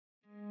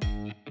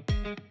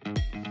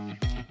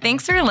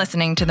Thanks for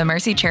listening to the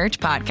Mercy Church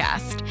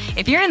podcast.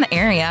 If you're in the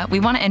area, we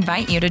want to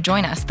invite you to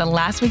join us the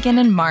last weekend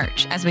in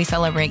March as we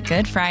celebrate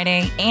Good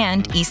Friday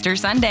and Easter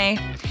Sunday.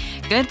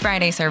 Good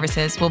Friday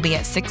services will be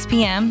at 6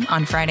 p.m.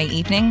 on Friday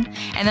evening,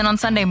 and then on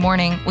Sunday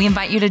morning, we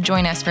invite you to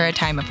join us for a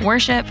time of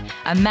worship,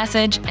 a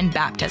message, and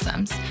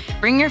baptisms.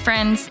 Bring your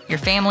friends, your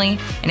family,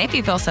 and if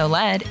you feel so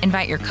led,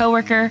 invite your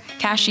coworker,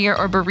 cashier,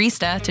 or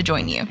barista to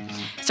join you.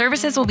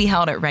 Services will be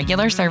held at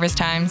regular service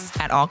times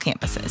at all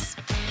campuses.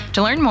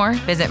 To learn more,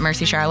 visit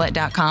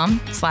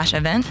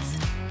mercycharlotte.com/events.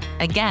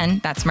 Again,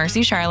 that's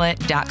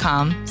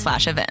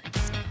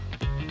mercycharlotte.com/events.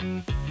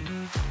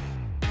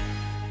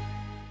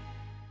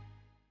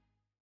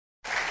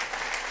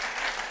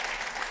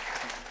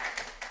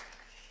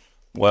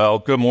 Well,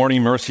 good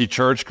morning, Mercy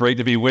Church. Great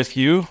to be with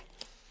you.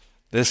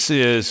 This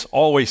is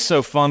always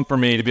so fun for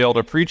me to be able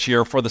to preach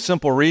here for the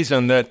simple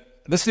reason that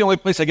this is the only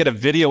place I get a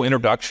video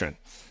introduction.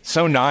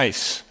 So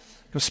nice.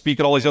 Go speak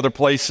at all these other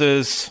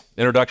places.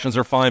 Introductions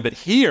are fine, but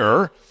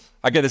here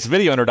I get this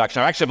video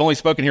introduction. I've only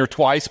spoken here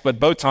twice, but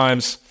both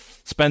times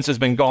Spence has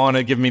been gone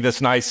and given me this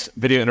nice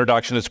video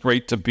introduction. It's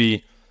great to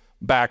be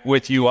back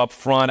with you up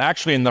front.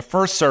 Actually, in the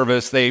first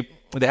service, they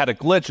had a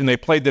glitch and they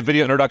played the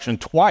video introduction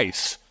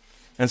twice.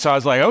 And so I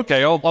was like,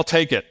 okay, I'll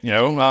take it.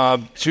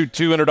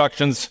 Two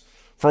introductions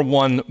for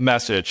one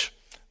message.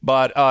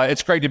 But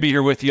it's great to be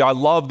here with you. I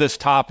love this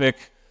topic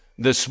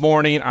this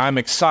morning. I'm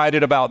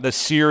excited about this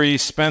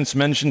series. Spence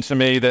mentioned to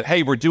me that,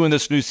 hey, we're doing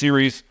this new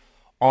series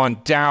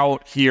on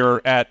doubt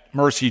here at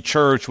Mercy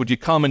Church. Would you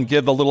come and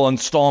give a little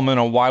installment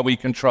on why we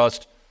can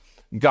trust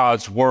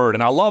God's Word?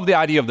 And I love the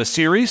idea of the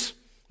series,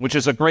 which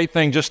is a great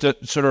thing just to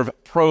sort of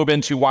probe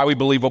into why we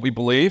believe what we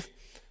believe.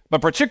 But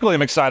particularly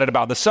I'm excited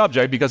about the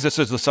subject because this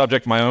is the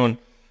subject of my own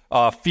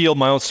field,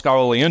 my own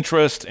scholarly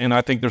interest, and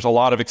I think there's a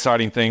lot of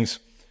exciting things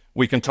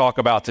we can talk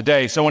about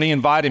today. So when he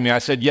invited me, I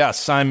said, yes,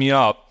 sign me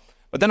up.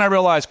 But then I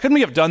realized, couldn't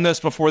we have done this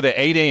before the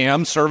 8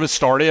 a.m. service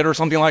started or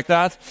something like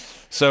that?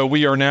 So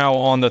we are now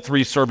on the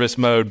 3-service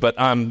mode, but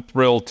I'm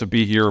thrilled to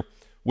be here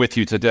with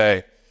you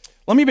today.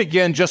 Let me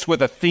begin just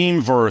with a theme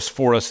verse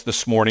for us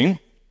this morning.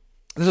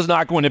 This is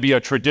not going to be a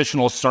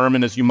traditional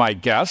sermon, as you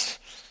might guess.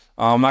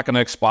 I'm not going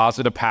to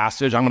exposit a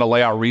passage. I'm going to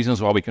lay out reasons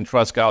why we can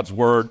trust God's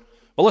Word.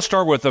 But let's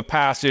start with a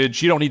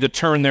passage. You don't need to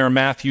turn there,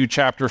 Matthew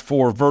chapter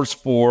 4, verse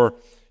 4.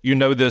 You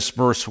know this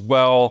verse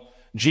well.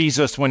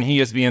 Jesus, when he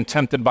is being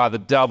tempted by the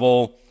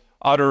devil,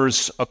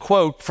 utters a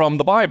quote from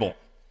the Bible,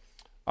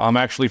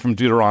 actually from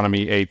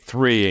Deuteronomy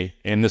 8:3,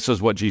 and this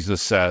is what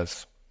Jesus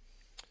says.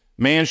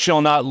 Man shall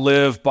not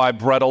live by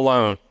bread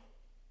alone,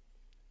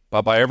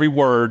 but by every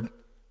word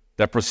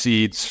that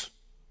proceeds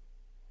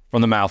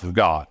from the mouth of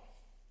God.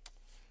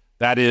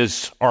 That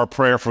is our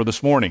prayer for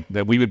this morning,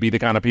 that we would be the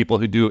kind of people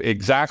who do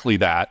exactly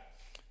that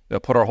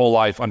put our whole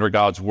life under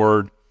God's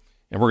Word.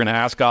 And we're going to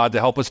ask God to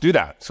help us do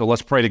that. So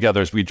let's pray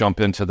together as we jump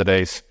into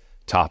today's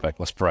topic.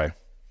 Let's pray.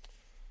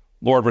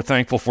 Lord, we're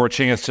thankful for a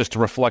chance just to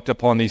reflect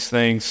upon these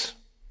things.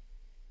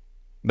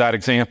 That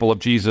example of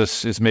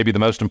Jesus is maybe the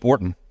most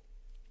important,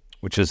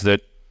 which is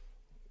that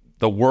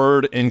the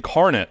Word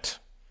incarnate,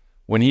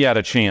 when he had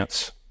a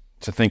chance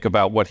to think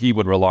about what he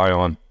would rely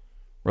on,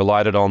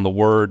 relied it on the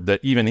Word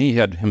that even he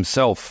had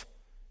himself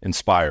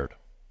inspired.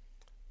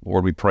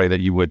 Lord, we pray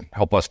that you would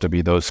help us to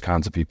be those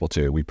kinds of people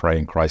too. We pray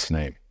in Christ's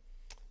name.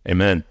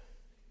 Amen.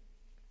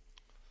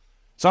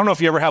 So I don't know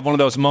if you ever have one of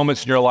those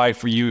moments in your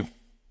life where you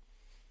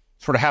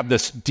sort of have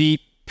this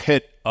deep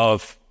pit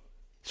of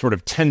sort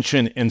of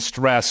tension and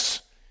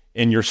stress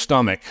in your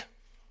stomach.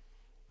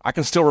 I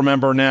can still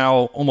remember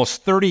now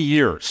almost 30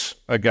 years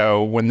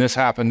ago when this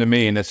happened to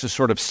me, and it's just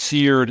sort of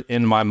seared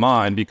in my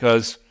mind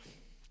because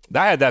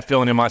I had that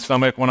feeling in my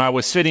stomach when I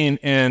was sitting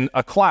in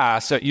a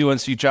class at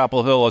UNC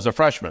Chapel Hill as a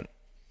freshman.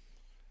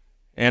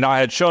 And I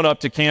had shown up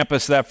to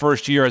campus that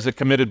first year as a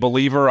committed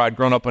believer. I'd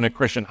grown up in a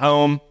Christian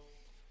home.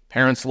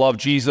 Parents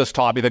loved Jesus,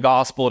 taught me the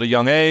gospel at a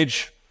young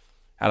age.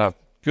 Had a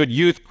good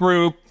youth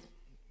group.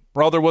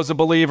 Brother was a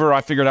believer.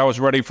 I figured I was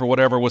ready for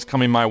whatever was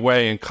coming my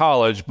way in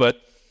college. But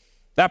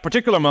that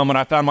particular moment,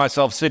 I found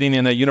myself sitting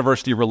in a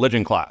university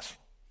religion class.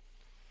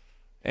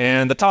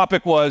 And the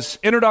topic was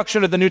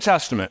Introduction to the New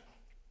Testament.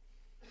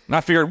 And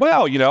I figured,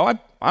 well,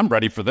 I'm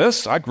ready for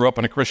this. I grew up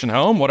in a Christian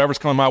home. Whatever's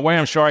coming my way,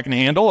 I'm sure I can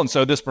handle. And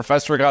so this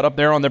professor got up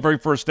there on the very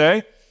first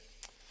day.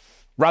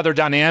 Rather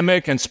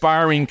dynamic,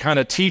 inspiring kind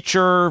of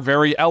teacher,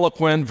 very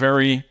eloquent,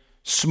 very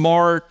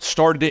smart,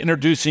 started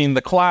introducing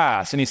the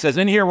class. And he says,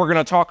 in here, we're going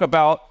to talk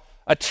about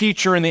a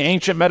teacher in the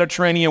ancient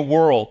Mediterranean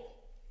world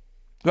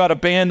who had a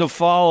band of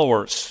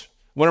followers,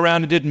 went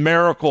around and did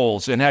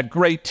miracles and had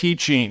great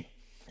teaching.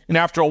 And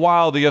after a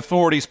while, the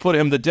authorities put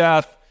him to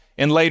death.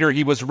 And later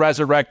he was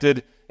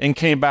resurrected and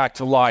came back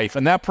to life.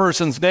 And that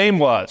person's name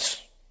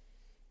was,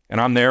 and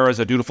I'm there as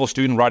a dutiful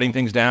student writing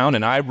things down,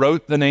 and I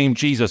wrote the name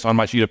Jesus on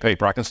my sheet of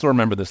paper. I can still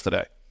remember this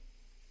today.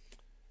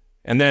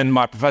 And then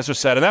my professor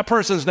said, and that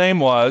person's name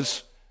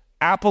was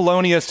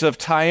Apollonius of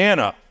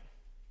Tyana.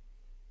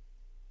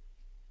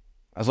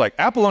 I was like,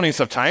 Apollonius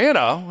of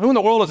Tyana? Who in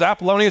the world is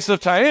Apollonius of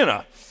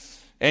Tyana?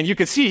 And you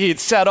could see he'd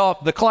set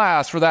up the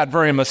class for that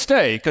very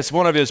mistake, because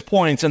one of his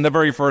points in the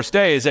very first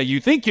day is that you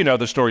think you know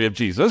the story of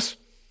Jesus,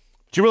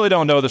 but you really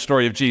don't know the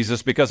story of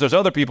Jesus, because there's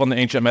other people in the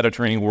ancient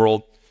Mediterranean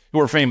world who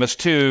were famous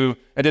too,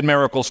 and did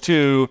miracles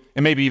too,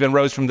 and maybe even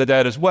rose from the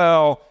dead as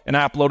well. And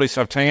Apollodes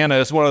of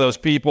Tyana is one of those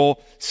people.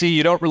 See,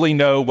 you don't really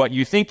know what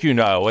you think you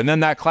know. And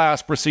then that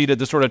class proceeded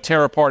to sort of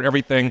tear apart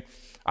everything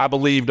I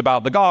believed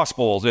about the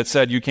Gospels. It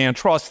said you can't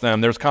trust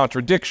them. There's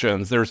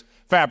contradictions. There's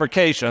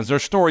fabrications.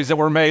 There's stories that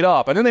were made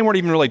up. And then they weren't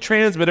even really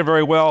transmitted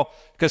very well,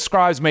 because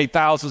scribes made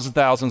thousands and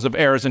thousands of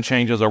errors and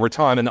changes over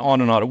time, and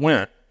on it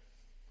went.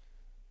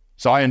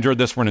 So I endured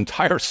this for an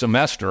entire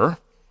semester.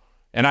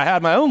 And I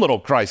had my own little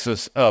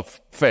crisis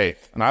of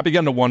faith. And I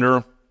began to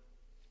wonder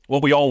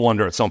what we all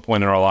wonder at some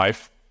point in our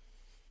life.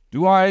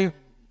 Do I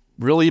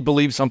really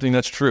believe something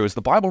that's true? Is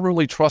the Bible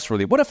really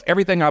trustworthy? What if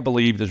everything I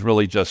believed is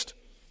really just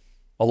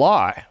a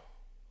lie?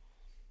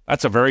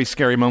 That's a very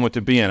scary moment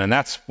to be in. And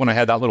that's when I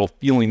had that little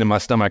feeling in my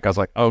stomach. I was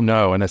like, oh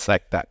no. And it's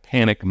like that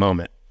panic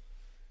moment.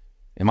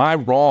 Am I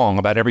wrong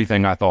about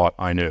everything I thought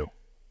I knew?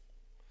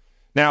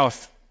 Now,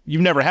 if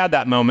you've never had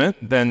that moment,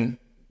 then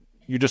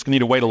you just need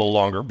to wait a little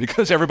longer,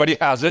 because everybody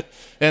has it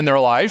in their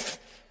life.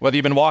 Whether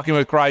you've been walking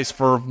with Christ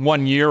for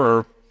 1 year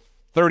or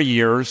 30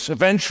 years,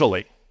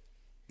 eventually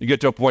you get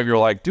to a point where you're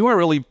like, do I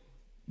really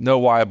know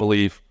why I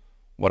believe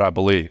what I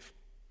believe?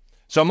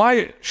 So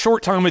my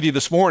short time with you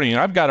this morning,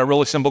 I've got a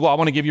really simple goal. I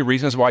want to give you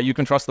reasons why you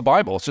can trust the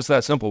Bible. It's just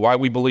that simple, why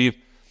we believe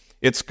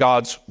it's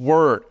God's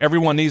word.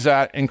 Everyone needs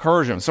that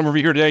encouragement. Some of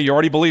you here today, you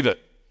already believe it,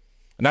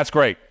 and that's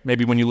great.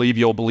 Maybe when you leave,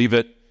 you'll believe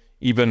it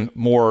even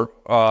more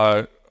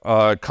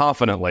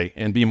confidently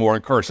and be more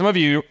encouraged. Some of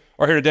you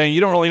are here today and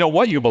you don't really know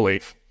what you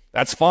believe.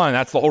 That's fine.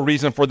 That's the whole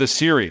reason for this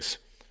series.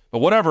 But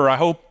whatever I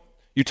hope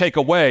you take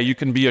away, you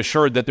can be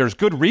assured that there's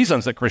good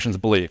reasons that Christians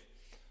believe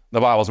the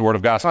Bible is the Word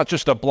of God. It's not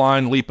just a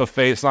blind leap of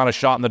faith. It's not a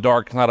shot in the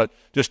dark. It's not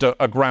just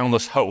a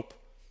groundless hope.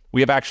 We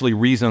have actually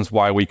reasons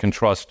why we can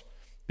trust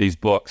these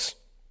books.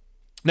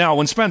 Now,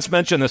 when Spence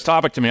mentioned this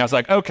topic to me, I was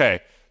like, okay,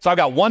 so I've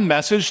got one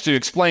message to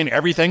explain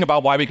everything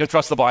about why we can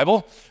trust the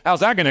Bible. How's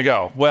that going to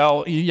go?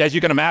 Well, as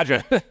you can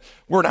imagine,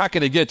 we're not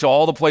going to get to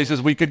all the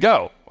places we could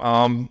go.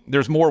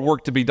 There's more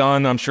work to be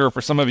done. I'm sure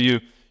for some of you,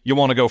 you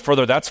want to go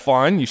further. That's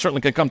fine. You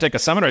certainly can come take a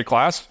seminary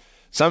class.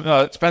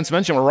 Spence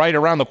mentioned we're right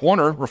around the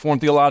corner,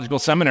 Reformed Theological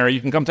Seminary.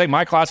 You can come take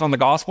my class on the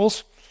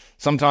Gospels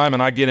sometime,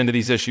 and I get into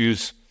these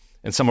issues,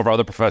 and some of our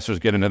other professors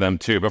get into them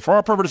too. But for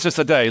our purposes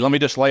today, let me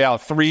just lay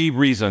out 3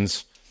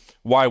 reasons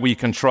why we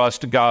can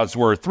trust God's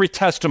word. 3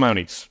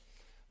 testimonies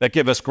that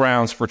give us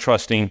grounds for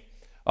trusting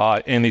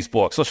in these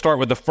books. Let's start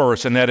with the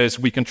first, and that is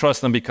we can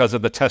trust them because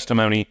of the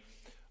testimony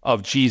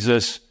of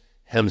Jesus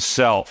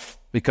himself.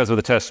 Because of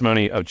the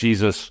testimony of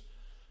Jesus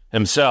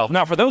himself.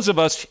 Now, for those of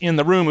us in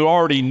the room who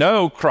already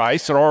know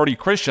Christ, or are already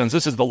Christians,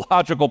 this is the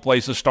logical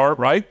place to start,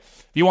 right?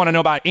 If you want to know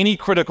about any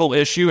critical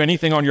issue,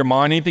 anything on your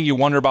mind, anything you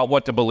wonder about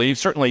what to believe,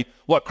 certainly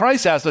what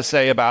Christ has to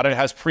say about it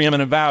has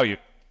preeminent value.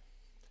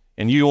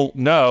 And you'll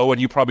know,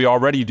 and you probably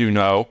already do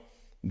know,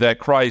 that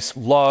Christ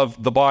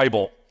loved the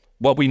Bible,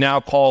 what we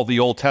now call the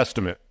Old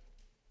Testament.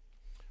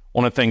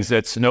 One of the things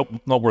that's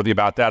noteworthy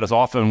about that is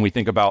often when we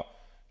think about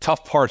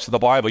tough parts of the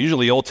Bible,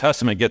 usually the Old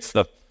Testament gets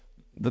the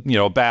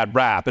bad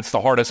rap. It's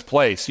the hardest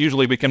place.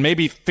 Usually we can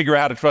maybe figure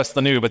out how to trust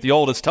the New, but the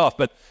Old is tough.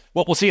 But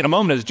what we'll see in a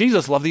moment is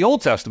Jesus loved the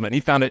Old Testament. He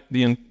found it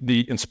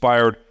the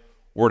inspired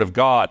Word of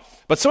God.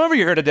 But some of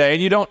you are here today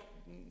and you don't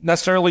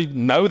necessarily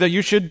know that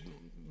you should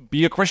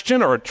be a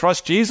Christian or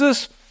trust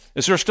Jesus.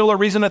 Is there still a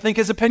reason to think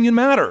his opinion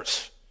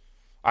matters?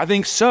 I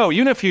think so.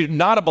 Even if you're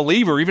not a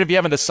believer, even if you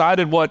haven't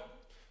decided what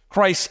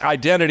Christ's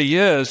identity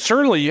is,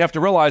 certainly you have to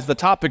realize the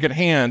topic at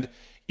hand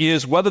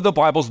is whether the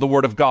Bible's the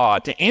Word of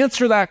God. To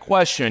answer that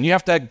question, you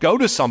have to go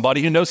to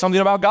somebody who knows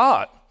something about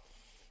God,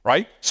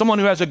 right? Someone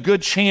who has a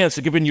good chance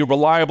of giving you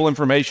reliable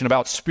information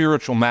about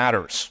spiritual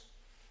matters.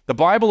 The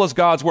Bible is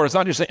God's Word. It's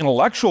not just an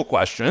intellectual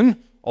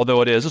question,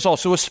 although it is. It's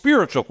also a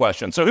spiritual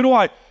question. So who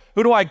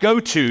do I go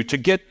to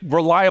get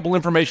reliable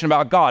information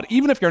about God?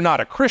 Even if you're not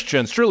a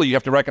Christian, surely you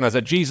have to recognize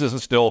that Jesus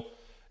is still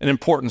an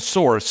important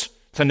source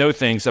to know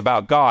things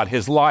about God.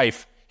 His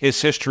life,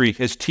 his history,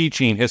 his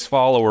teaching, his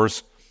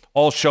followers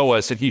all show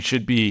us that he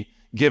should be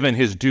given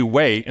his due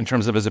weight in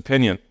terms of his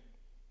opinion.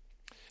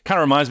 Kind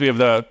of reminds me of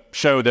the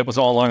show that was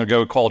on long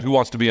ago called Who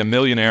Wants to Be a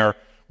Millionaire,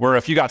 where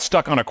if you got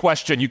stuck on a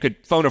question, you could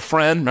phone a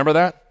friend. Remember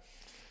that?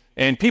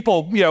 And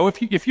people,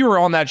 if you were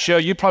on that show,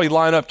 you'd probably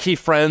line up key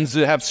friends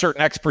that have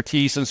certain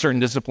expertise in certain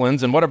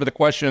disciplines, and whatever the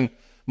question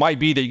might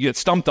be that you get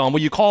stumped on,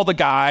 well, you call the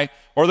guy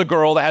or the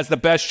girl that has the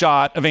best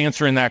shot of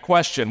answering that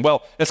question.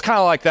 Well, it's kind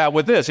of like that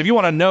with this. If you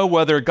want to know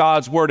whether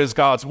God's word is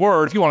God's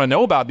word, if you want to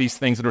know about these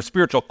things that are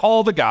spiritual,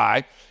 call the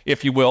guy,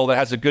 if you will, that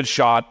has a good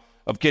shot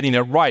of getting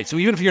it right. So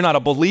even if you're not a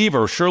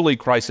believer, surely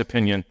Christ's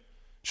opinion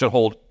should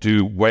hold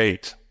due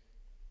weight.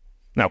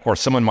 Now, of course,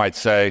 someone might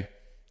say,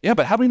 yeah,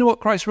 but how do we know what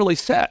Christ really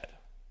said?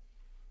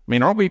 I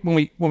mean, aren't we,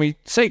 when we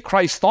say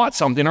Christ thought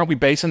something, aren't we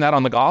basing that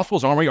on the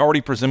Gospels? Aren't we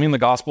already presuming the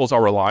Gospels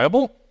are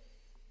reliable?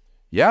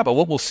 Yeah, but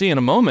what we'll see in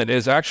a moment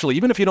is actually,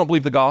 even if you don't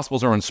believe the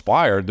Gospels are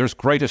inspired, there's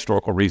great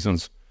historical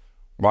reasons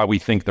why we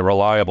think they're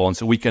reliable, and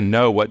so we can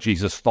know what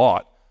Jesus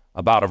thought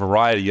about a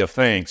variety of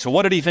things. So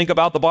what did he think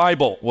about the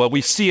Bible? Well,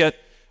 we see it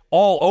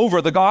all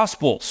over the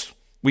Gospels.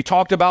 We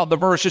talked about the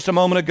verse just a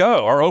moment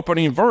ago, our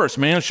opening verse,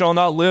 man shall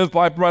not live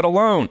by bread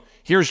alone.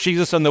 Here's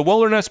Jesus in the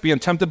wilderness being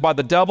tempted by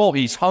the devil.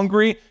 He's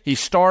hungry, he's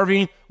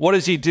starving. What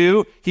does he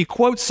do? He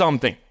quotes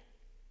something.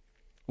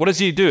 What does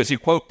he do? Does he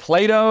quote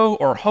Plato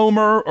or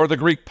Homer or the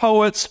Greek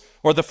poets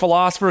or the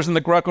philosophers in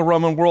the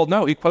Greco-Roman world?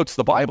 No, he quotes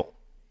the Bible.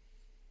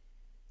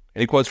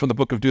 And he quotes from the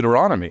book of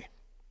Deuteronomy.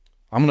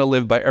 I'm going to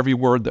live by every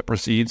word that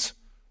proceeds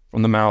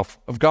from the mouth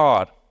of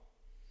God.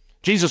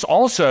 Jesus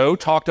also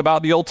talked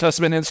about the Old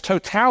Testament in its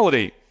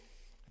totality.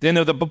 At the end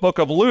of the book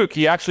of Luke,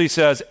 he actually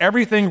says,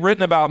 everything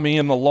written about me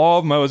in the law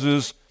of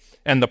Moses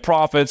and the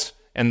prophets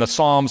and the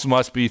Psalms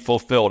must be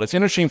fulfilled. It's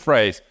an interesting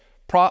phrase.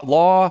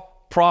 Law,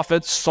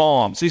 prophets,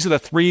 Psalms. These are the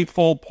three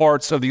full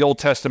parts of the Old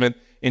Testament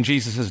in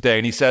Jesus' day.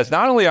 And he says,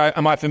 not only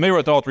am I familiar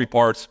with all three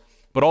parts,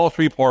 but all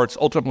three parts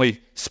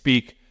ultimately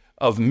speak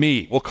of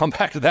me. We'll come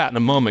back to that in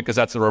a moment because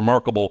that's a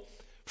remarkable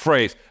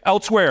phrase.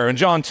 Elsewhere in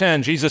John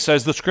 10, Jesus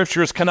says the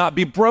scriptures cannot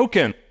be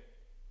broken,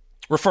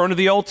 referring to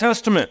the Old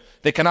Testament.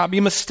 They cannot be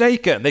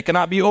mistaken. They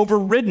cannot be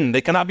overridden.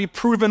 They cannot be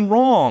proven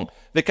wrong.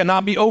 They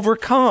cannot be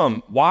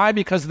overcome. Why?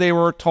 Because they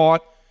were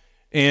taught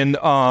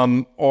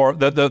or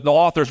the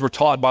authors were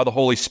taught by the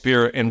Holy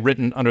Spirit and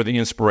written under the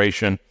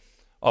inspiration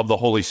of the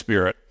Holy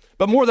Spirit.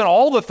 But more than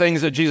all the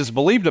things that Jesus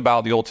believed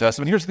about the Old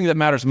Testament, here's the thing that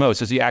matters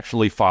most, is he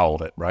actually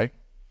followed it, right?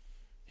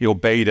 He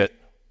obeyed it.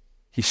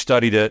 He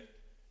studied it.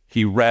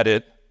 He read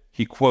it.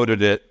 He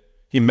quoted it.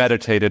 He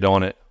meditated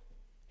on it.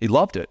 He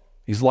loved it.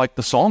 He's like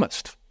the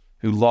psalmist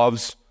who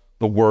loves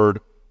the word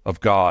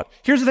of God.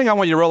 Here's the thing I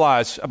want you to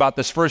realize about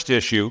this first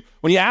issue.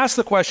 When you ask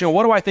the question,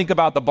 what do I think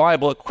about the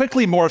Bible? It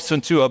quickly morphs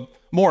into a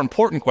more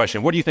important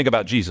question. What do you think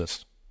about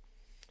Jesus?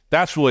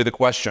 That's really the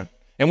question.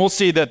 And we'll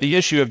see that the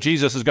issue of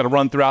Jesus is going to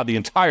run throughout the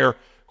entire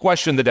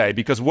question today,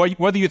 because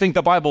whether you think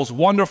the Bible is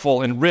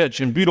wonderful and rich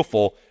and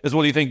beautiful is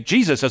whether you think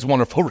Jesus is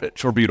wonderful,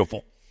 rich, or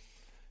beautiful.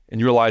 And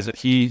you realize that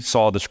he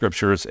saw the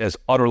scriptures as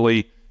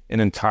utterly and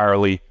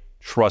entirely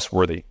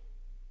trustworthy.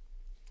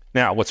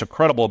 Now, what's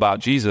incredible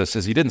about Jesus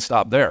is he didn't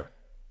stop there.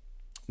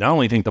 Not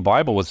only think the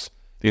Bible was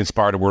the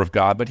inspired word of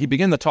God, but he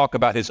began to talk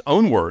about his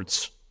own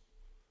words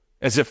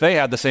as if they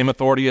had the same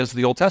authority as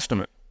the Old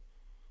Testament.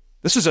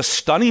 This is a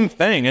stunning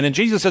thing, and in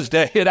Jesus'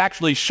 day, it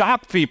actually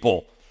shocked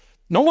people.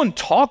 No one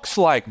talks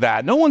like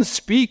that. No one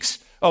speaks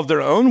of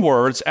their own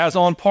words as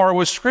on par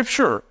with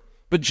Scripture,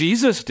 but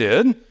Jesus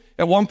did.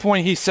 At one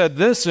point, he said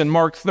this in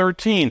Mark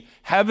 13,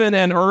 heaven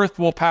and earth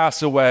will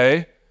pass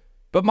away,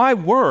 but my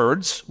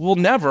words will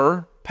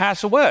never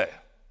pass away.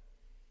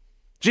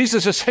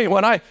 Jesus is saying,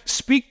 when I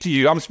speak to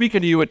you, I'm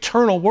speaking to you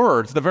eternal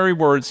words, the very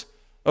words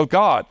of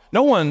God.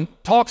 No one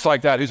talks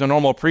like that who's a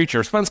normal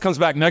preacher. Spence comes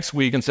back next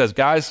week and says,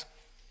 guys,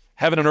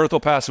 heaven and earth will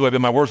pass away,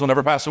 but my words will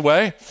never pass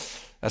away.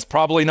 That's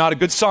probably not a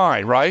good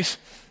sign, right?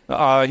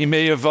 He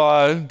may have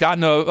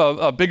gotten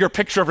a bigger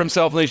picture of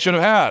himself than he should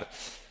have had.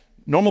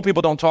 Normal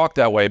people don't talk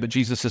that way, but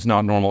Jesus is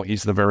not normal.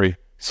 He's the very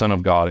Son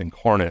of God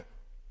incarnate.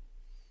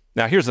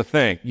 Now, here's the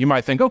thing. You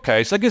might think,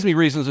 okay, so that gives me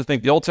reasons to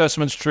think the Old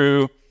Testament's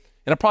true,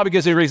 and it probably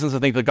gives me reasons to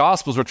think the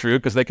Gospels are true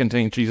because they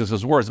contain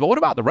Jesus' words. But what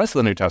about the rest of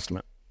the New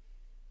Testament?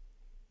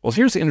 Well,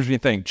 here's the interesting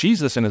thing.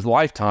 Jesus, in his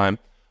lifetime,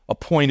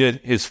 appointed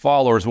his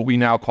followers, what we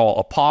now call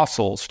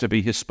apostles, to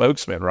be his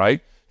spokesman,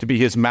 right? To be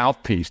his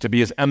mouthpiece, to be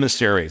his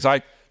emissaries.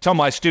 I tell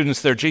my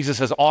students there, Jesus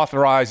has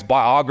authorized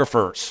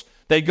biographers.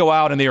 They go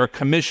out and they are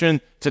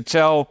commissioned to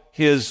tell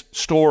his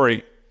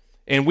story.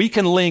 And we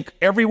can link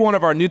every one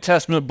of our New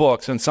Testament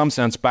books, in some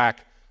sense,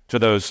 back to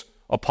those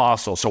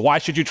apostles. So why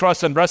should you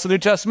trust in the rest of the New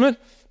Testament?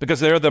 Because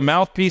they're the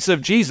mouthpiece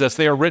of Jesus.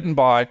 They are written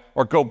by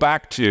or go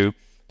back to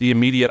the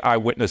immediate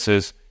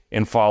eyewitnesses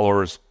and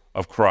followers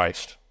of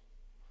Christ.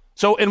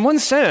 So in one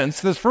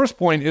sense, this first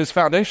point is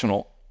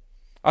foundational.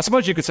 I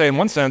suppose you could say in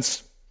one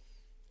sense,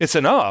 it's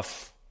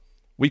enough.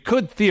 We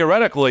could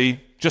theoretically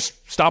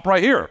just stop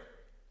right here.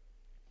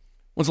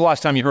 When's the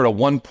last time you heard a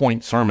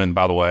one-point sermon,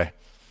 by the way?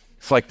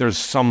 It's like there's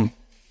some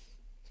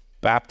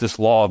Baptist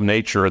law of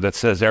nature that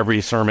says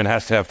every sermon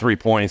has to have 3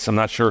 points. I'm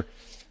not sure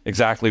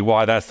exactly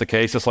why that's the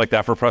case. It's like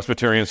that for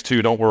Presbyterians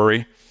too, don't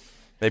worry.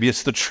 Maybe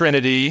it's the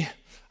Trinity.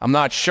 I'm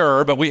not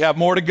sure, but we have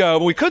more to go.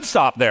 But we could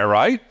stop there,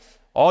 right?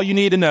 All you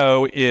need to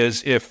know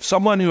is if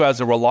someone who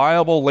has a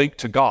reliable link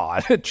to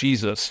God,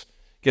 Jesus,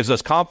 gives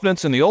us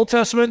confidence in the Old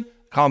Testament,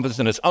 confidence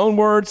in his own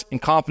words,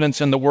 and confidence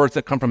in the words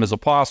that come from his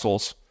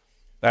apostles,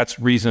 that's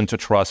reason to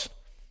trust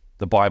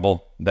the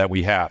Bible that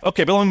we have.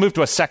 Okay, but let me move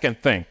to a second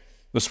thing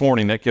this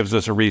morning that gives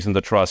us a reason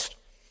to trust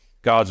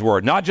God's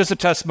word. Not just the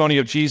testimony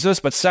of Jesus,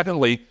 but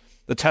secondly,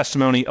 the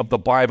testimony of the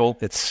Bible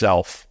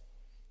itself.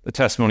 The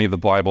testimony of the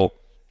Bible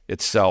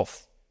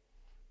itself.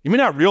 You may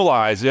not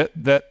realize it,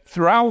 that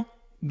throughout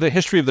the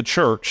history of the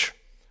church,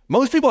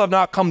 most people have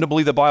not come to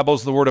believe the Bible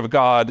is the Word of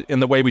God in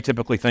the way we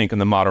typically think in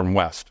the modern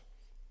West.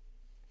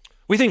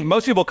 We think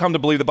most people come to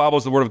believe the Bible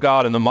is the Word of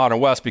God in the modern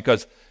West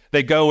because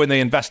they go and they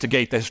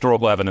investigate the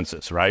historical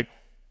evidences, right?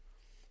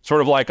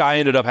 Sort of like I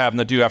ended up having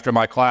to do after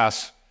my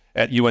class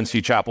at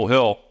UNC Chapel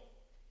Hill.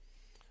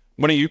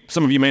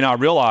 Some of you may not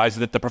realize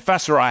that the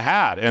professor I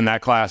had in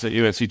that class at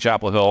UNC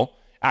Chapel Hill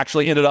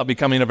actually ended up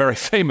becoming a very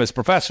famous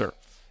professor.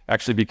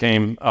 Actually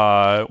became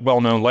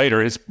well-known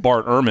later. It's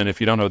Bart Ehrman, if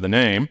you don't know the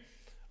name,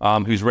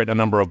 who's written a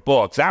number of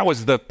books. That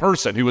was the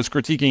person who was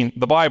critiquing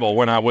the Bible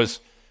when I was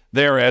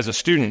there as a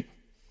student.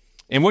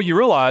 And what you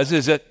realize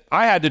is that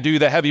I had to do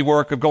the heavy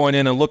work of going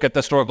in and look at the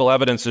historical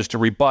evidences to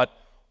rebut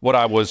what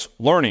I was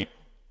learning.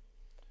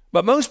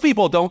 But most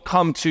people don't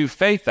come to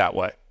faith that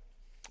way.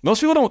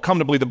 Most people don't come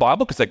to believe the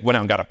Bible because they went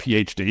out and got a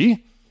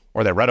PhD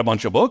or they read a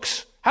bunch of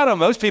books. How do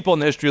most people in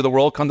the history of the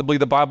world come to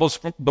believe the Bible's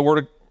the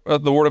Word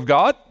of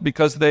God?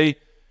 Because they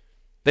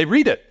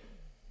read it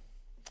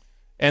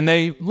and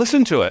they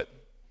listen to it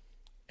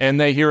and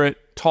they hear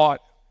it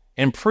taught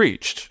and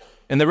preached.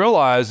 And they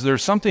realize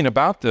there's something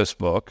about this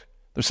book,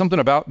 there's something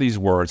about these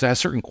words that has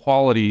certain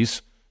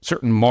qualities,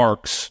 certain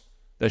marks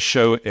that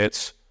show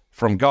it's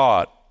from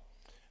God.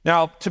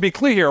 Now, to be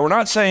clear here, we're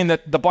not saying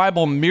that the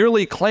Bible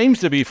merely claims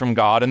to be from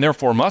God and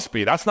therefore must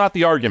be. That's not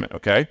the argument,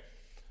 okay?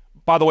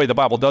 By the way, the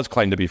Bible does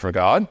claim to be from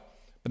God,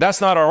 but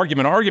that's not our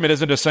argument. Our argument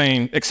isn't just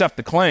saying accept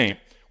the claim.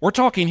 We're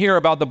talking here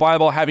about the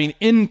Bible having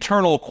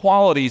internal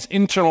qualities,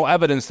 internal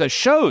evidence that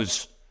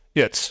shows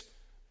it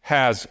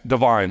has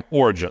divine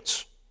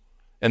origins.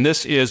 And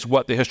this is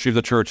what the history of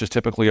the church has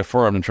typically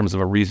affirmed in terms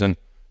of a reason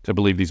to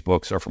believe these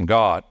books are from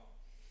God.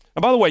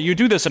 And by the way, you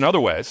do this in other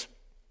ways.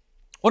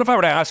 What if I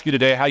were to ask you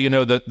today how you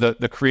know that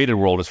the created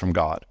world is from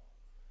God?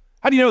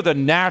 How do you know the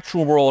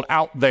natural world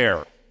out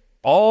there,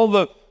 all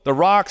the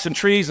rocks and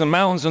trees and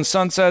mountains and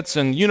sunsets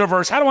and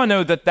universe, how do I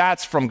know that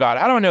that's from God?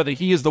 How do I know that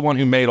he is the one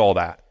who made all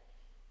that?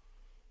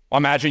 Well,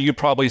 imagine you'd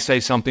probably say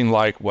something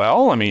like,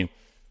 well, I mean,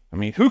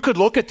 who could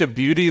look at the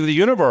beauty of the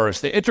universe,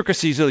 the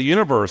intricacies of the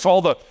universe,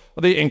 all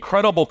the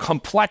incredible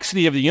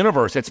complexity of the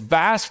universe, its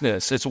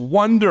vastness, its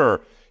wonder,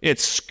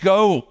 its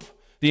scope,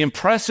 the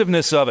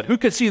impressiveness of it? Who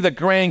could see the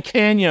Grand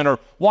Canyon or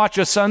watch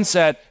a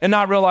sunset and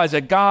not realize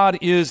that God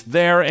is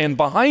there and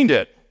behind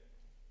it?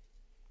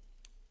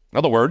 In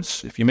other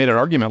words, if you made an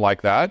argument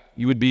like that,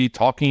 you would be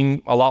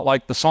talking a lot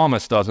like the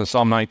psalmist does in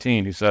Psalm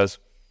 19. He says,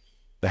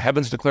 the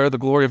heavens declare the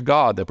glory of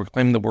God. They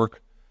proclaim the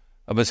work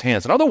of his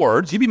hands. In other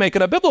words, you'd be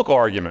making a biblical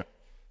argument.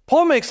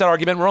 Paul makes that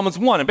argument in Romans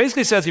 1 and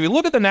basically says, if you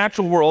look at the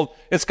natural world,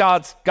 it's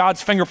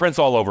God's fingerprints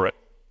all over it.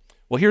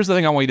 Well, here's the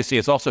thing I want you to see.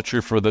 It's also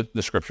true for the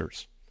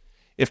scriptures.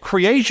 If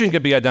creation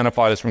could be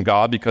identified as from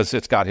God because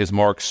it's got his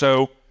mark,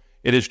 so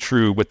it is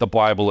true with the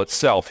Bible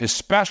itself. His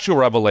special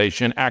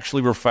revelation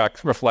actually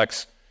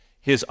reflects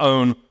his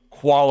own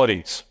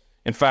qualities.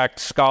 In fact,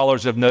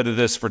 scholars have noted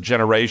this for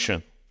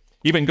generations.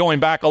 Even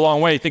going back a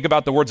long way, think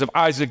about the words of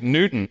Isaac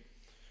Newton,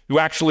 who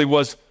actually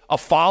was a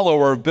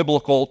follower of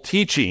biblical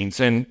teachings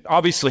and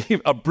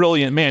obviously a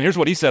brilliant man. Here's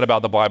what he said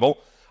about the Bible.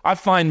 I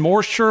find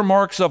more sure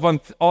marks of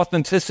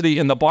authenticity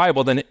in the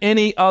Bible than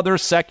any other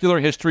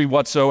secular history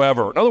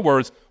whatsoever. In other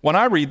words, when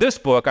I read this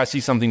book, I see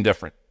something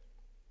different.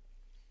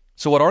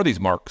 So what are these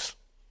marks?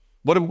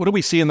 What do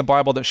we see in the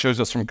Bible that shows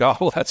us from God?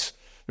 Well, there's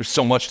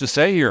so much to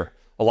say here.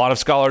 A lot of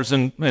scholars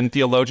and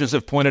theologians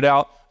have pointed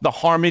out the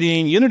harmony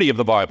and unity of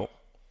the Bible.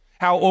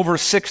 How over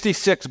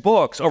 66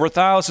 books, over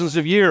thousands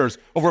of years,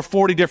 over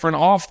 40 different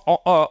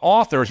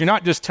authors, you're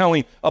not just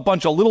telling a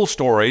bunch of little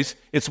stories,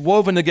 it's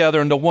woven together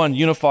into one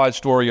unified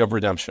story of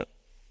redemption.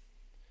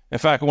 In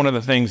fact, one of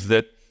the things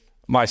that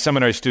my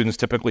seminary students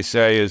typically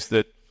say is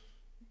that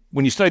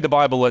when you study the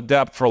Bible at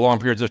depth for long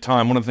periods of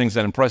time, one of the things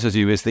that impresses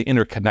you is the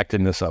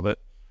interconnectedness of it,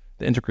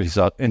 the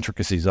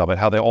intricacies of it,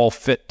 how they all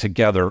fit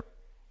together.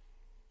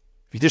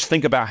 If you just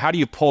think about how do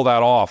you pull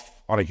that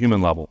off on a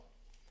human level?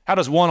 How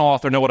does one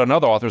author know what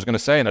another author is going to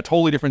say in a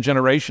totally different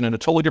generation, in a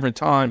totally different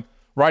time,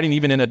 writing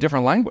even in a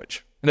different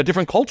language, in a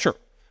different culture?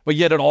 But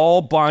yet it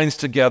all binds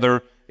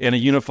together in a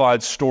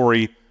unified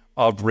story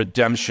of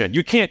redemption.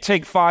 You can't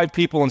take 5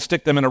 people and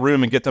stick them in a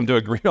room and get them to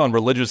agree on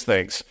religious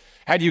things.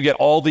 How do you get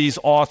all these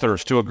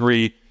authors to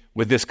agree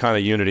with this kind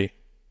of unity?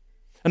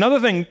 Another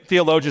thing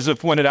theologians have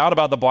pointed out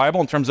about the Bible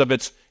in terms of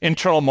its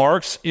internal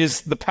marks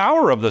is the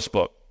power of this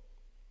book.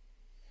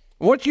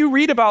 When you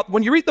read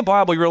the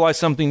Bible, you realize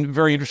something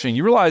very interesting.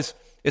 You realize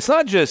it's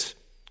not just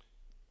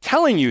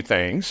telling you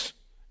things.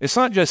 It's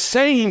not just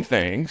saying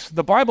things.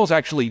 The Bible's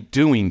actually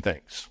doing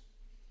things.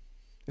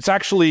 It's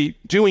actually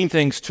doing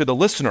things to the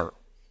listener.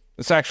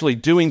 It's actually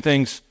doing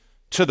things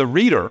to the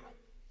reader.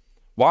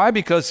 Why?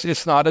 Because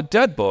it's not a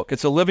dead book.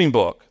 It's a living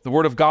book. The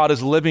Word of God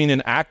is living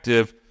and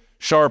active,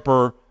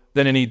 sharper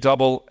than any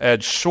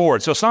double-edged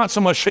sword. So it's not so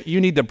much that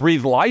you need to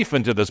breathe life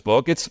into this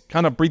book. It's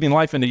kind of breathing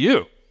life into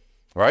you,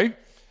 right?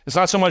 It's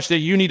not so much that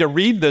you need to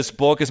read this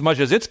book as much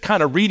as it's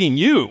kind of reading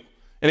you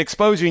and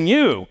exposing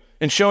you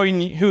and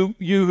showing who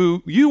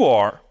you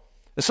are.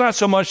 It's not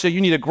so much that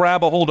you need to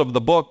grab a hold of the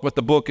book, but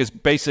the book is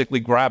basically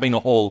grabbing a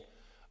hold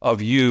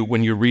of you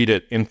when you read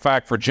it. In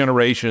fact, for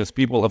generations,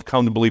 people have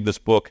come to believe this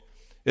book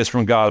is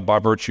from God by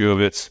virtue of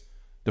its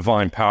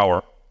divine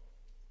power.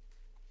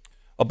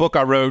 A book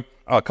I wrote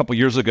a couple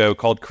years ago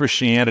called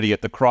Christianity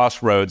at the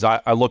Crossroads.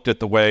 I looked at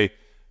the way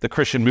the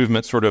Christian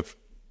movement sort of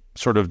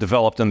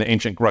developed in the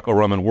ancient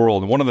Greco-Roman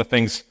world. And one of the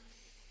things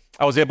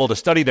I was able to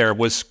study there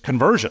was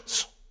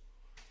conversions,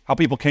 how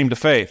people came to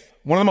faith.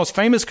 One of the most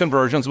famous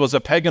conversions was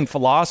a pagan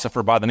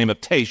philosopher by the name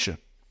of Tatian.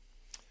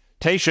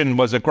 Tatian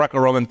was a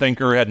Greco-Roman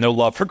thinker, had no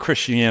love for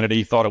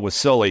Christianity, thought it was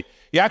silly.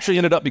 He actually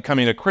ended up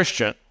becoming a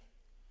Christian.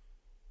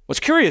 What's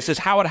curious is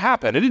how it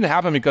happened. It didn't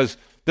happen because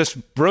this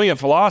brilliant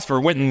philosopher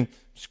went and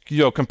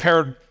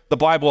compared the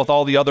Bible with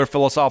all the other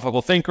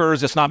philosophical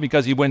thinkers. It's not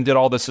because he went and did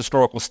all this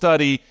historical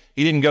study.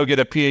 He didn't go get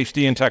a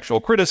PhD in textual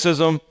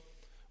criticism.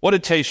 What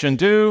did Tatian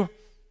do?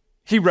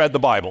 He read the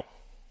Bible.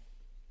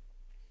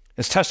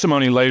 His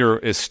testimony later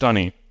is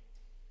stunning.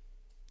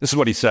 This is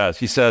what he says.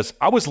 He says,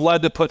 "I was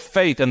led to put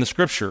faith in the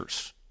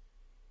scriptures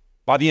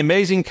by the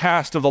amazing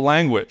cast of the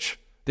language,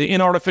 the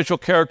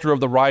inartificial character of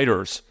the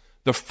writers,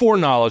 the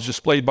foreknowledge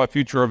displayed by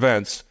future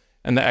events,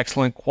 and the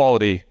excellent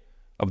quality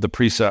of the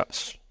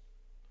precepts."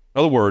 In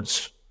other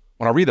words,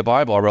 when I read the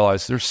Bible, I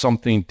realize there's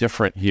something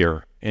different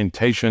here, and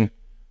Tatian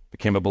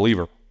became a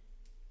believer.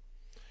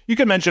 You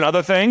can mention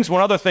other things.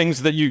 One other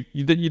things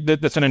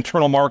that's an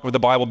internal mark of the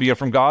Bible being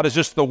from God is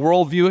just the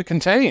worldview it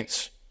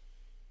contains.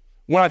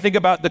 When I think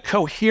about the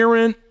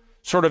coherent,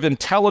 sort of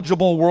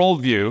intelligible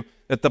worldview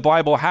that the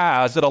Bible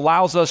has, it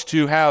allows us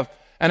to have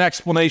an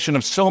explanation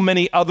of so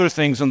many other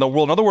things in the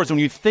world. In other words, when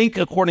you think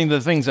according to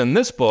the things in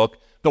this book,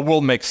 the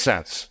world makes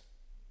sense.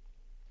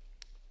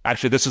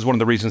 Actually, this is one of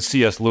the reasons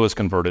C.S. Lewis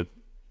converted.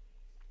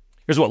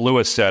 Here's what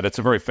Lewis said. It's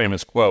a very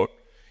famous quote.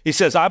 He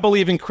says, "I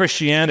believe in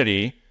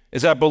Christianity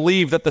is I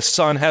believe that the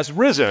sun has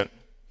risen,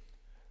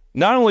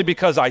 not only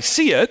because I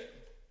see it,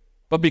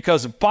 but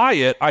because by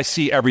it I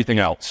see everything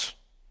else."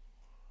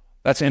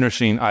 That's an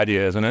interesting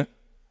idea, isn't it?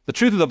 The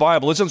truth of the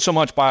Bible isn't so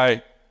much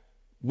by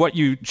what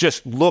you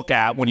just look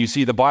at when you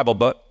see the Bible,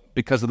 but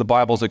because of the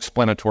Bible's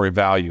explanatory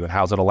value and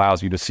how it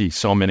allows you to see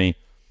so many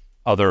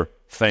other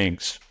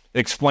things. It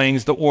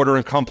explains the order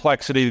and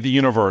complexity of the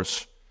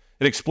universe.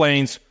 It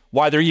explains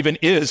why there even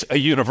is a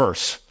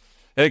universe.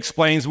 It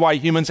explains why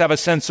humans have a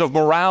sense of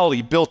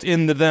morality built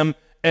into them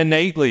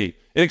innately.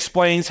 It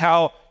explains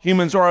how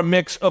humans are a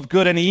mix of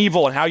good and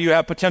evil and how you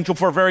have potential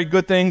for very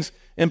good things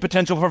and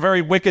potential for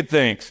very wicked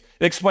things.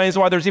 It explains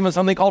why there's even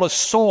something called a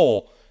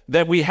soul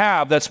that we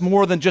have that's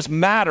more than just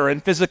matter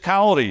and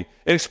physicality.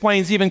 It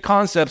explains even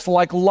concepts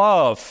like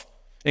love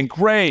and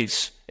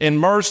grace and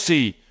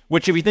mercy,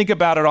 which if you think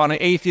about it on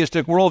an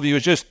atheistic worldview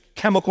is just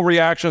chemical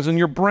reactions in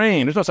your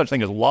brain. There's no such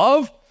thing as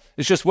love.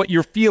 It's just what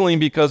you're feeling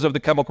because of the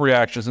chemical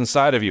reactions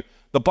inside of you.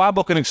 The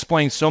Bible can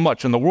explain so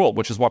much in the world,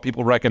 which is why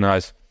people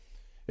recognize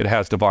it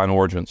has divine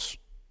origins.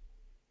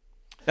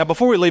 Now,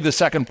 before we leave the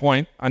second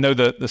point, I know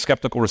the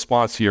skeptical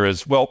response here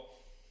is, well,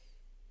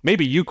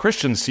 maybe you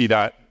Christians see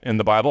that in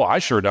the Bible. I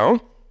sure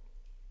don't.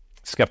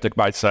 Skeptic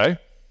might say.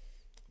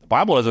 The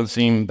Bible doesn't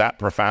seem that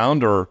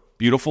profound or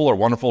beautiful or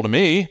wonderful to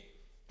me. In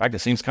fact, it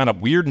seems kind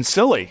of weird and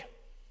silly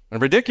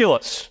and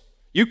ridiculous.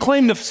 You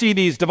claim to see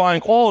these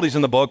divine qualities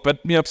in the book, but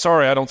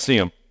sorry, I don't see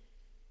them.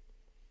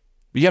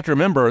 But you have to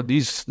remember,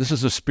 this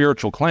is a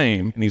spiritual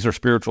claim, and these are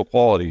spiritual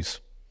qualities.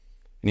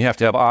 And you have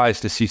to have eyes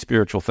to see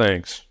spiritual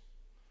things.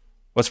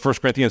 What's 1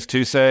 Corinthians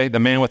 2 say? The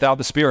man without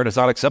the Spirit does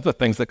not accept the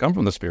things that come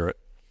from the Spirit.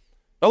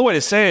 Another way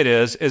to say it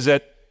is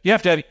that you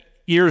have to have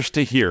ears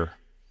to hear.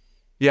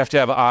 You have to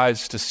have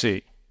eyes to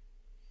see.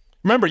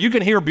 Remember, you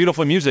can hear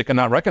beautiful music and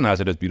not recognize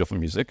it as beautiful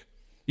music.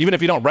 Even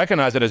if you don't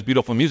recognize it as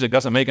beautiful music,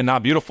 doesn't make it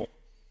not beautiful.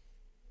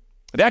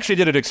 They actually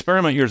did an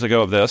experiment years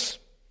ago of this.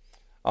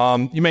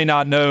 You may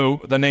not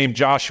know the name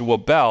Joshua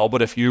Bell,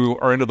 but if you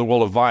are into the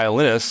world of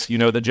violinists, you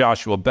know that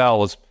Joshua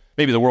Bell is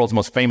maybe the world's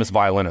most famous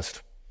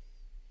violinist.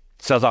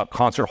 Sells out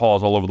concert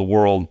halls all over the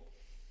world.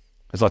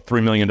 There's a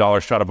 $3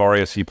 million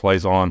Stradivarius he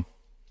plays on.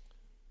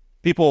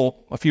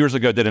 People a few years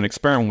ago did an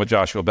experiment with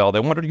Joshua Bell. They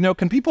wondered,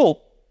 can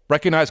people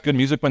recognize good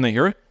music when they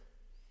hear it?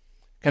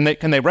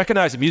 Can they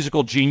recognize a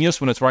musical genius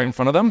when it's right in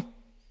front of them?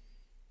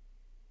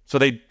 So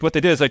what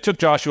they did is they took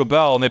Joshua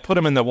Bell and they put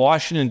him in the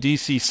Washington,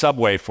 D.C.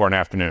 subway for an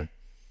afternoon.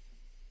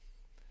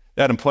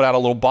 They had him put out a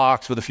little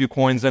box with a few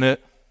coins in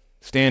it,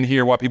 stand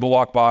here while people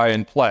walk by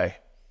and play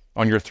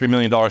on your $3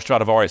 million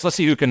Stradivarius. Let's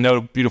see who can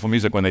know beautiful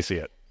music when they see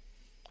it.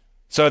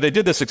 So they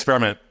did this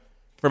experiment.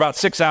 For about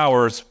 6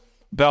 hours,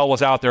 Bell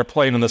was out there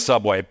playing in the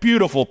subway.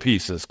 Beautiful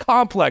pieces,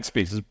 complex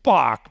pieces,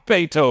 Bach,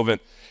 Beethoven,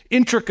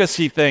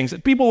 intricacy things.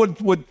 People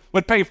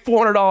would pay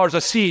 $400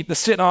 a seat to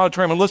sit in an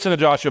auditorium and listen to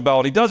Joshua Bell.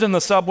 And he does it in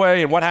the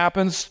subway, and what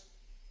happens?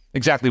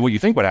 Exactly what you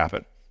think would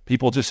happen.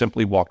 People just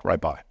simply walked right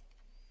by.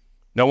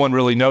 No one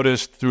really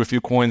noticed, threw a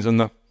few coins in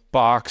the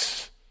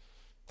box,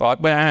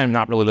 thought, I'm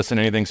not really listening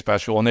to anything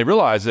special. And they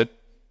realized that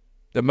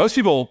most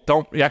people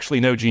don't actually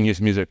know genius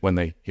music when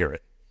they hear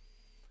it.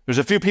 There's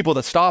a few people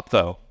that stop,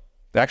 though.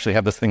 They actually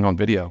have this thing on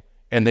video.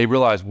 And they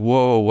realize,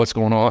 whoa, what's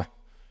going on?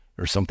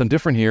 There's something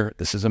different here.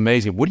 This is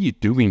amazing. What are you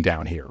doing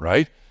down here,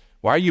 right?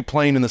 Why are you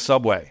playing in the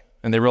subway?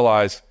 And they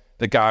realize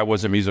the guy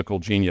was a musical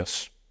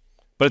genius.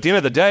 But at the end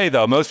of the day,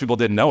 though, most people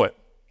didn't know it.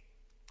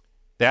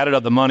 They added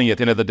up the money at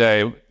the end of the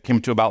day, it came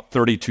to about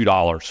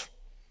 $32.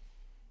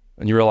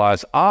 And you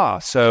realize,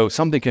 so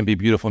something can be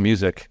beautiful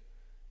music,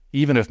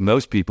 even if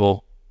most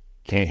people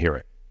can't hear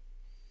it.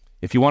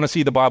 If you want to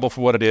see the Bible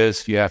for what it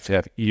is, you have to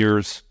have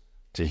ears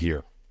to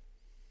hear.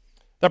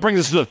 That brings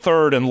us to the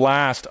third and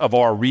last of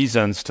our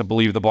reasons to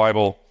believe the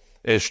Bible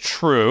is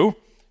true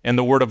and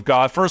the Word of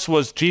God. First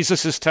was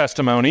Jesus'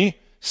 testimony.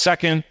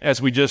 Second,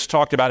 as we just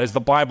talked about, is the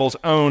Bible's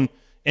own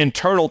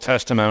internal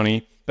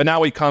testimony. But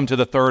now we come to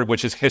the third,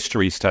 which is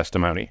history's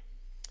testimony.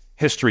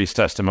 History's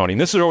testimony.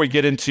 And this is where we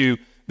get into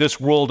this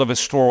world of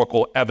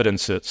historical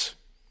evidences.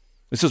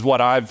 This is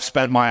what I've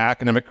spent my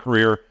academic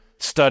career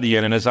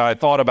studying. And as I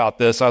thought about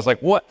this, I was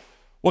like, what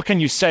can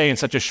you say in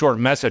such a short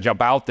message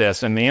about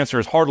this? And the answer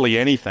is hardly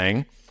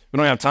anything. We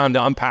don't have time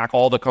to unpack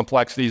all the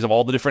complexities of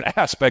all the different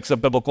aspects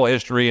of biblical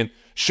history and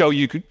show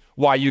you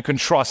why you can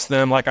trust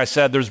them. Like I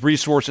said, there's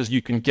resources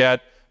you can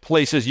get,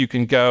 places you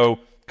can go.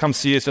 Come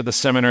see us at the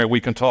seminary.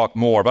 We can talk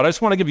more. But I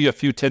just want to give you a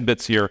few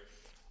tidbits here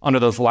under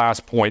those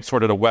last points,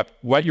 sort of to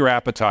whet your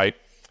appetite,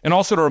 and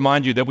also to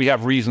remind you that we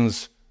have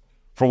reasons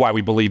for why we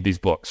believe these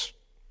books.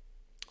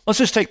 Let's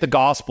just take the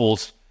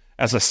Gospels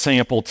as a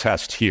sample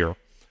test here.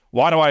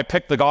 Why do I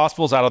pick the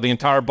Gospels out of the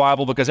entire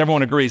Bible? Because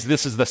everyone agrees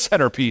this is the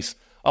centerpiece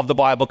of the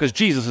Bible, because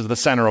Jesus is the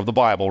center of the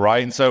Bible,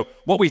 right? And so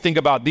what we think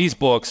about these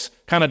books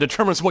kind of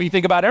determines what you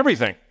think about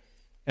everything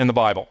in the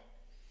Bible.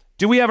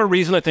 Do we have a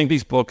reason to think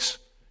these books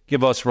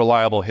give us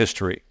reliable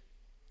history?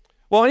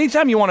 Well,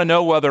 anytime you want to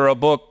know whether a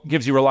book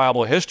gives you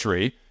reliable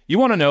history, you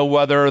want to know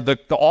whether the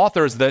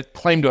authors that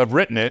claim to have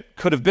written it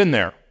could have been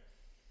there.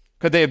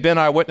 Could they have been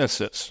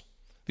eyewitnesses?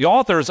 The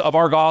authors of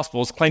our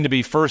Gospels claim to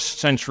be first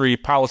century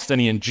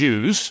Palestinian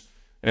Jews.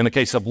 In the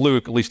case of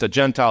Luke, at least a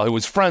Gentile who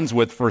was friends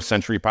with first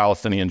century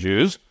Palestinian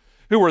Jews,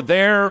 who were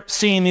there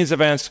seeing these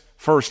events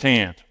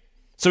firsthand.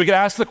 So we could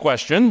ask the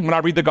question, when I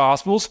read the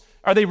Gospels,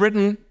 are they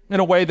written in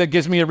a way that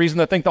gives me a reason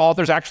to think the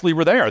authors actually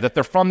were there, that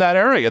they're from that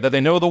area, that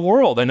they know the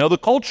world, they know the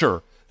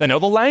culture, they know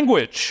the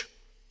language?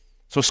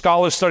 So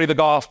scholars study the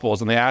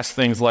Gospels and they ask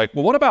things like,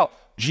 well, what about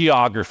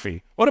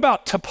geography? What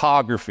about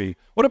topography?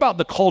 What about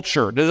the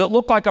culture? Does it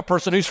look like a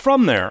person who's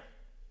from there?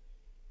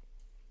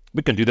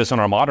 We can do this in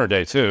our modern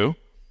day too.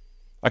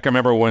 I can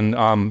remember when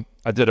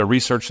I did a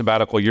research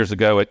sabbatical years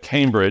ago at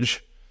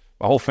Cambridge.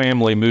 My whole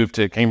family moved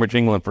to Cambridge,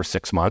 England for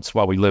 6 months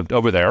while we lived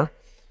over there,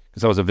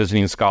 because I was a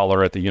visiting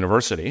scholar at the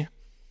university.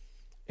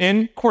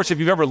 And of course, if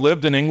you've ever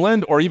lived in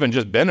England or even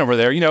just been over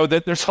there, you know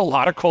that there's a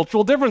lot of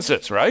cultural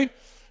differences, right?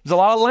 There's a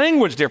lot of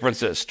language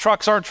differences.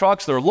 Trucks aren't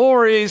trucks, they're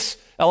lorries.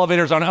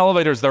 Elevators aren't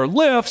elevators, they're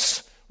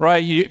lifts,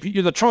 right?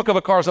 The trunk of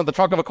a car is not the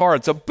trunk of a car,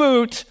 it's a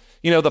boot.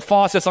 You know, the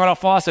faucet's not a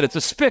faucet, it's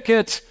a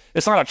spigot.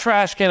 It's not a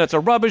trash can, it's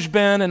a rubbish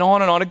bin, and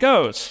on it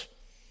goes.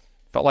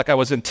 Felt like I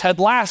was in Ted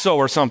Lasso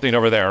or something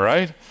over there,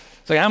 right?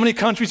 It's like, how many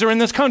countries are in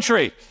this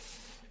country?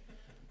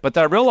 But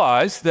I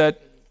realized that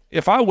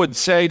if I would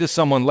say to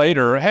someone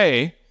later,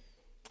 hey,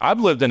 I've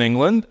lived in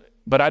England,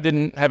 but I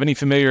didn't have any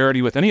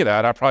familiarity with any of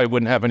that, I probably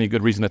wouldn't have any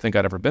good reason to think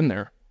I'd ever been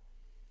there.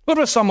 What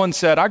if someone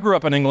said, I grew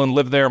up in England,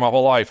 lived there my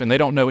whole life, and they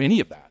don't know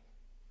any of that?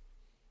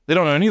 They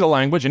don't know any of the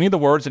language, any of the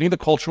words, any of the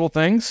cultural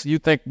things. You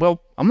think,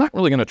 well, I'm not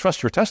really going to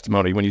trust your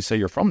testimony when you say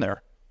you're from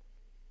there.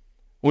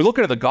 When we look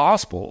at the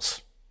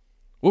Gospels,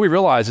 what we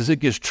realize is it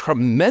gives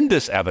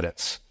tremendous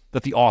evidence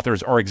that the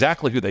authors are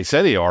exactly who they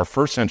say they are,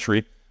 first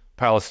century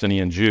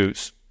Palestinian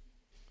Jews.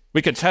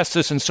 We could test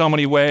this in so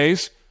many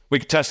ways. We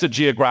could test it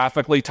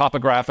geographically,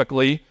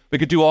 topographically. We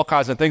could do all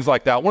kinds of things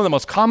like that. One of the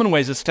most common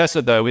ways it's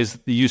tested, though, is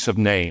the use of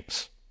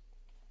names.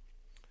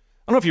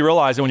 I don't know if you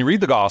realize that when you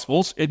read the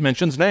Gospels, it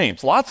mentions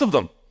names, lots of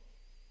them.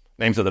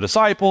 Names of the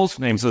disciples,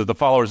 names of the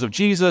followers of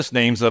Jesus,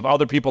 names of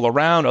other people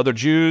around, other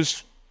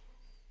Jews.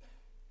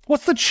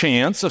 What's the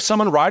chance of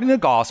someone writing a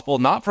gospel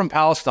not from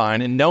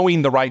Palestine and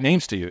knowing the right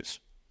names to use?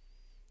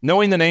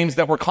 Knowing the names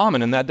that were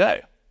common in that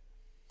day?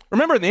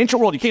 Remember, in the ancient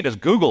world, you can't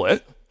just Google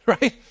it,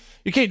 right?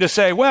 You can't just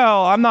say,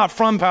 well, I'm not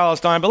from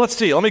Palestine, but let's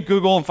see. Let me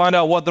Google and find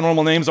out what the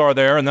normal names are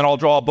there, and then I'll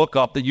draw a book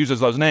up that uses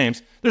those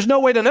names. There's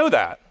no way to know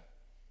that.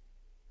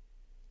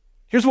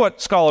 Here's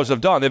what scholars have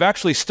done. They've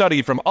actually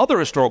studied from other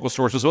historical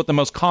sources what the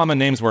most common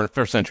names were in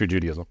first century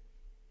Judaism.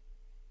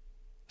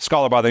 A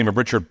scholar by the name of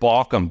Richard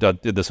Bauckham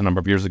did this a number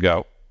of years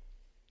ago.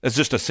 As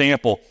just a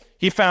sample,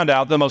 he found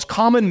out the most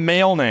common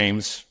male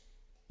names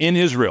in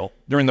Israel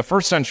during the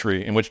first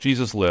century in which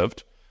Jesus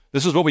lived.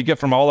 This is what we get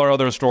from all our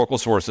other historical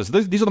sources.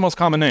 These are the most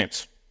common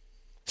names.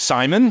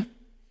 Simon,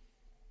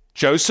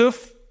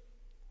 Joseph,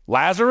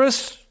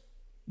 Lazarus,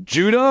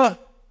 Judah,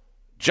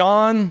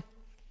 John,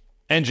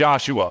 and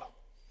Joshua.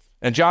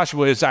 And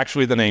Joshua is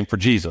actually the name for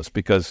Jesus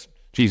because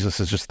Jesus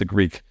is just the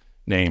Greek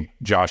name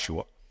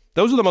Joshua.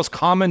 Those are the most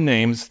common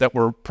names that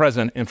were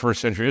present in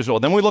first century Israel.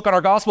 Then we look at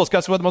our Gospels,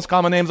 guess what the most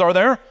common names are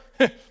there?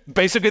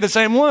 Basically the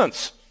same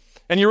ones.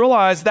 And you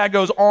realize that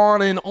goes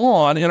on and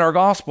on in our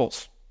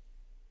Gospels.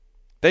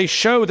 They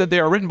show that they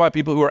are written by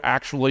people who are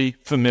actually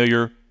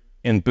familiar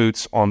in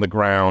boots on the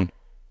ground,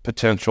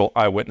 potential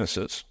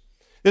eyewitnesses.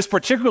 It's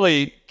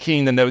particularly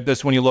keen to note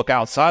this when you look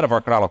outside of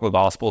our canonical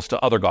Gospels to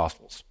other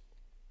Gospels.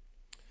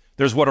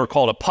 There's what are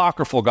called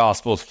apocryphal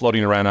gospels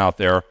floating around out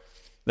there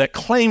that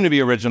claim to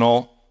be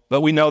original,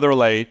 but we know they're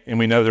late and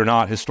we know they're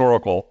not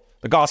historical.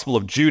 The Gospel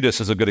of Judas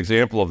is a good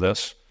example of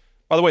this.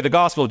 By the way, the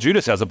Gospel of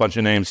Judas has a bunch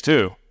of names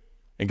too.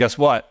 And guess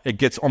what? It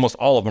gets almost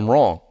all of them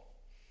wrong.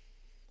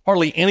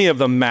 Hardly any of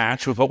them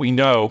match with what we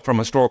know from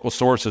historical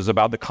sources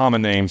about the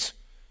common names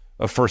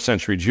of first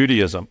century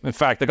Judaism. In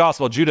fact, the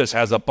Gospel of Judas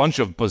has a bunch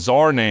of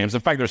bizarre names.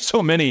 In fact, there's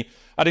so many,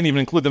 I didn't even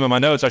include them in my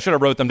notes. I should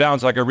have wrote them down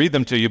so I could read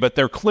them to you, but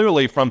they're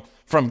clearly from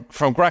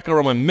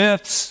Greco-Roman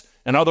myths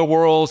and other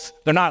worlds.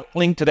 They're not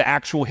linked to the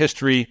actual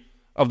history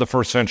of the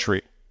first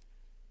century.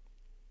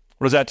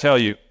 What does that tell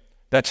you?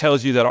 That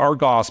tells you that our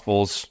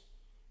Gospels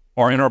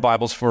are in our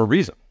Bibles for a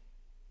reason.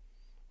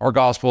 Our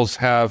Gospels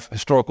have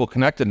historical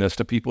connectedness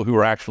to people who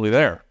are actually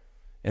there.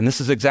 And this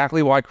is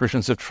exactly why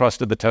Christians have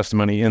trusted the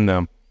testimony in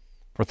them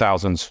for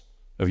thousands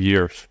of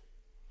years.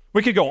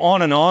 We could go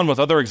on and on with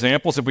other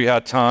examples if we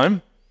had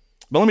time,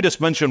 but let me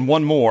just mention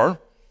one more,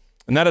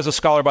 and that is a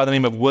scholar by the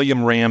name of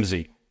William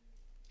Ramsay.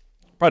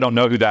 You probably don't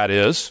know who that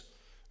is.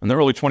 In the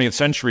early 20th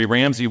century,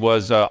 Ramsay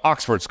was an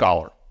Oxford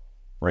scholar, a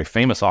very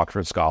famous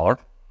Oxford scholar,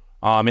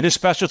 and his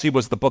specialty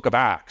was the book of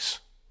Acts.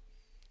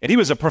 And he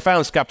was a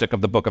profound skeptic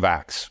of the book of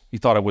Acts. He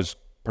thought it was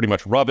pretty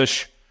much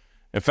rubbish.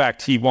 In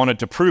fact, he wanted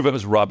to prove it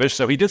was rubbish,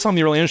 so he did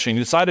something really interesting.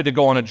 He decided to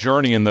go on a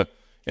journey in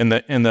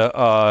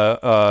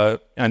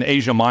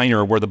Asia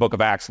Minor, where the book of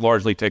Acts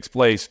largely takes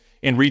place,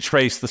 and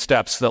retrace the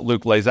steps that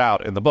Luke lays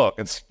out in the book.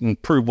 It's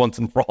proved once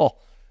and for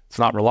all it's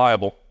not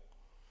reliable.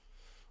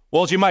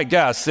 Well, as you might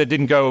guess, it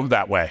didn't go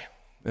that way.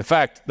 In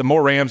fact, the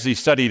more Ramsay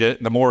studied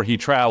it, the more he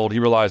traveled, he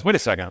realized, wait a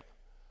second,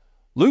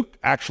 Luke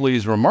actually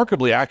is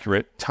remarkably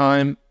accurate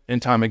time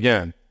and time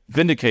again,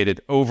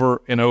 vindicated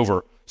over and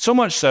over. So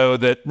much so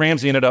that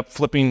Ramsay ended up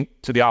flipping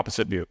to the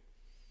opposite view.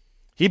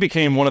 He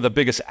became one of the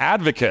biggest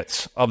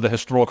advocates of the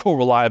historical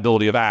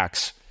reliability of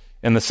Acts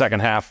in the second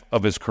half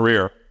of his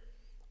career,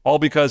 all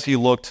because he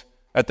looked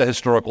at the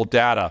historical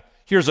data.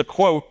 Here's a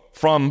quote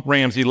from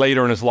Ramsay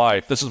later in his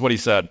life. This is what he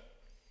said.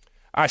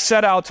 I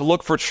set out to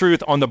look for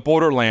truth on the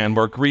borderland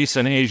where Greece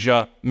and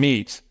Asia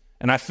meet,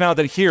 and I found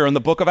it here in the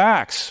book of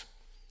Acts.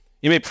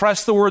 You may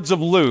press the words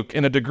of Luke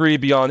in a degree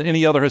beyond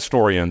any other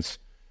historians,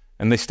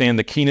 and they stand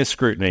the keenest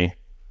scrutiny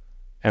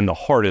and the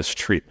hardest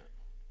treatment.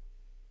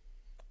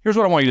 Here's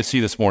what I want you to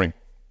see this morning.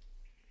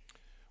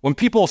 When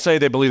people say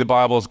they believe the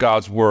Bible is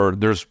God's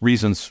word, there's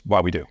reasons why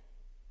we do.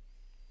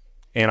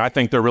 And I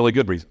think they're really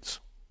good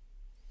reasons.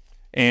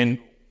 And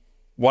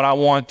what I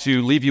want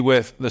to leave you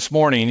with this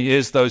morning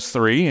is those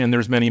three, and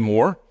there's many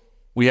more.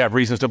 We have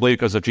reasons to believe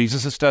because of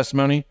Jesus'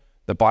 testimony,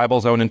 the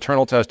Bible's own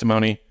internal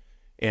testimony,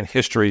 and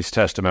history's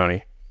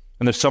testimony.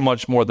 And there's so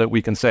much more that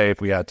we can say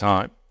if we had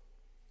time.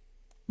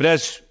 But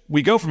as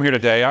we go from here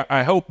today,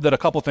 I hope that a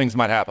couple things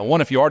might happen.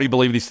 One, if you already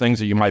believe these things,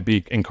 that you might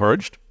be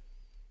encouraged,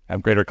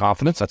 have greater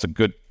confidence. That's a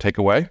good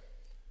takeaway.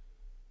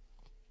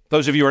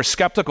 Those of you who are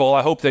skeptical,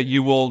 I hope that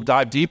you will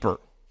dive deeper.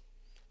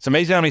 It's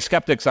amazing how many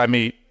skeptics I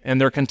meet, and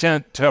they're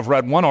content to have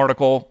read one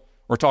article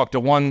or talked to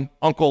one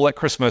uncle at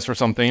Christmas or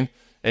something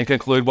and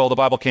conclude, well, the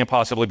Bible can't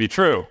possibly be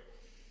true.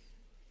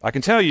 I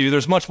can tell you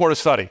there's much more to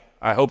study.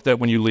 I hope that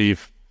when you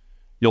leave,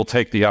 you'll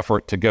take the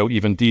effort to go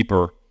even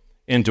deeper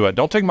into it.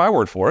 Don't take my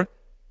word for it.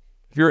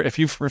 If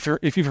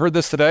you've heard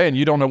this today and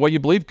you don't know what you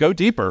believe, go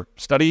deeper.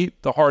 Study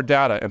the hard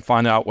data and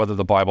find out whether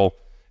the Bible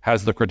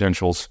has the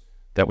credentials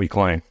that we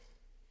claim.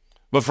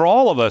 But for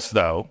all of us,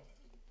 though,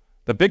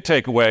 the big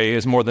takeaway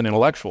is more than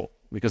intellectual,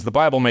 because the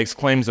Bible makes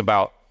claims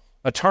about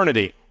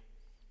eternity,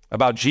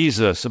 about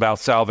Jesus, about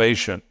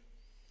salvation.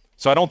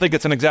 So I don't think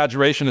it's an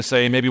exaggeration to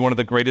say maybe one of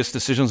the greatest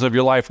decisions of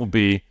your life will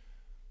be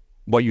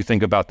what you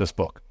think about this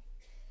book.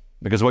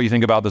 Because what you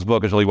think about this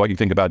book is really what you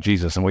think about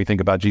Jesus, and what you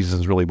think about Jesus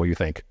is really what you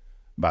think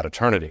about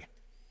eternity.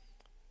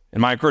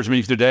 And my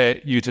encouragement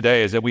to you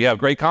today is that we have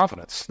great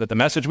confidence that the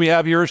message we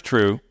have here is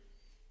true,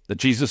 that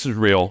Jesus is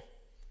real,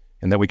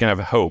 and that we can have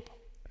hope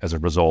as a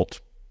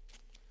result.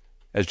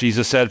 As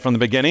Jesus said from the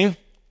beginning,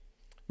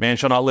 man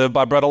shall not live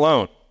by bread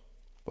alone,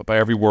 but by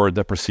every word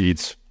that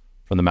proceeds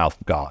from the mouth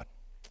of God.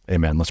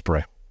 Amen. Let's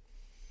pray.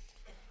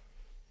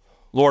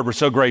 Lord, we're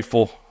so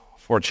grateful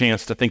for a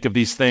chance to think of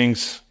these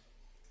things,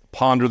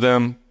 ponder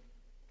them.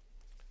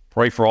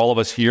 Pray for all of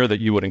us here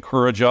that you would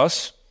encourage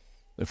us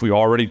if we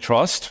already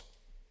trust.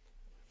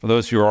 For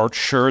those who aren't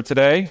sure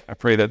today, I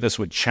pray that this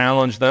would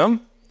challenge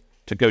them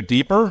to go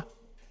deeper.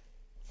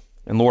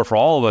 And Lord, for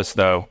all of us,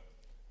 though,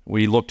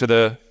 we look to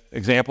the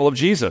example of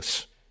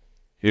Jesus,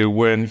 who,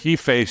 when he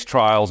faced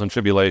trials and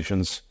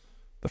tribulations,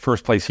 the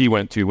first place he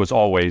went to was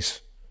always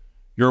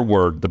your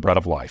word, the bread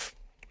of life.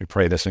 We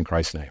pray this in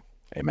Christ's name.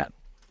 Amen.